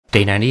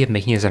Day 90 of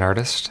making as an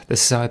artist.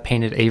 This is how I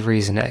painted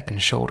Avery's neck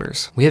and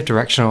shoulders. We have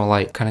directional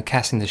light kind of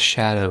casting the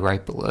shadow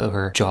right below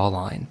her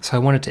jawline. So I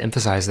wanted to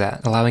emphasize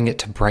that, allowing it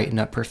to brighten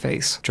up her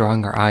face,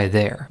 drawing her eye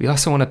there. We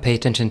also want to pay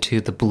attention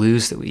to the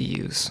blues that we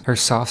use. Her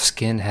soft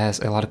skin has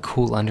a lot of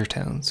cool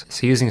undertones.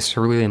 So using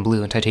cerulean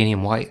blue and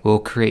titanium white will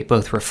create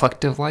both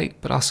reflective light,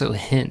 but also a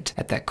hint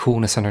at that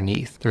coolness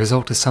underneath. The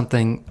result is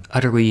something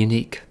utterly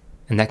unique.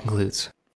 And that concludes.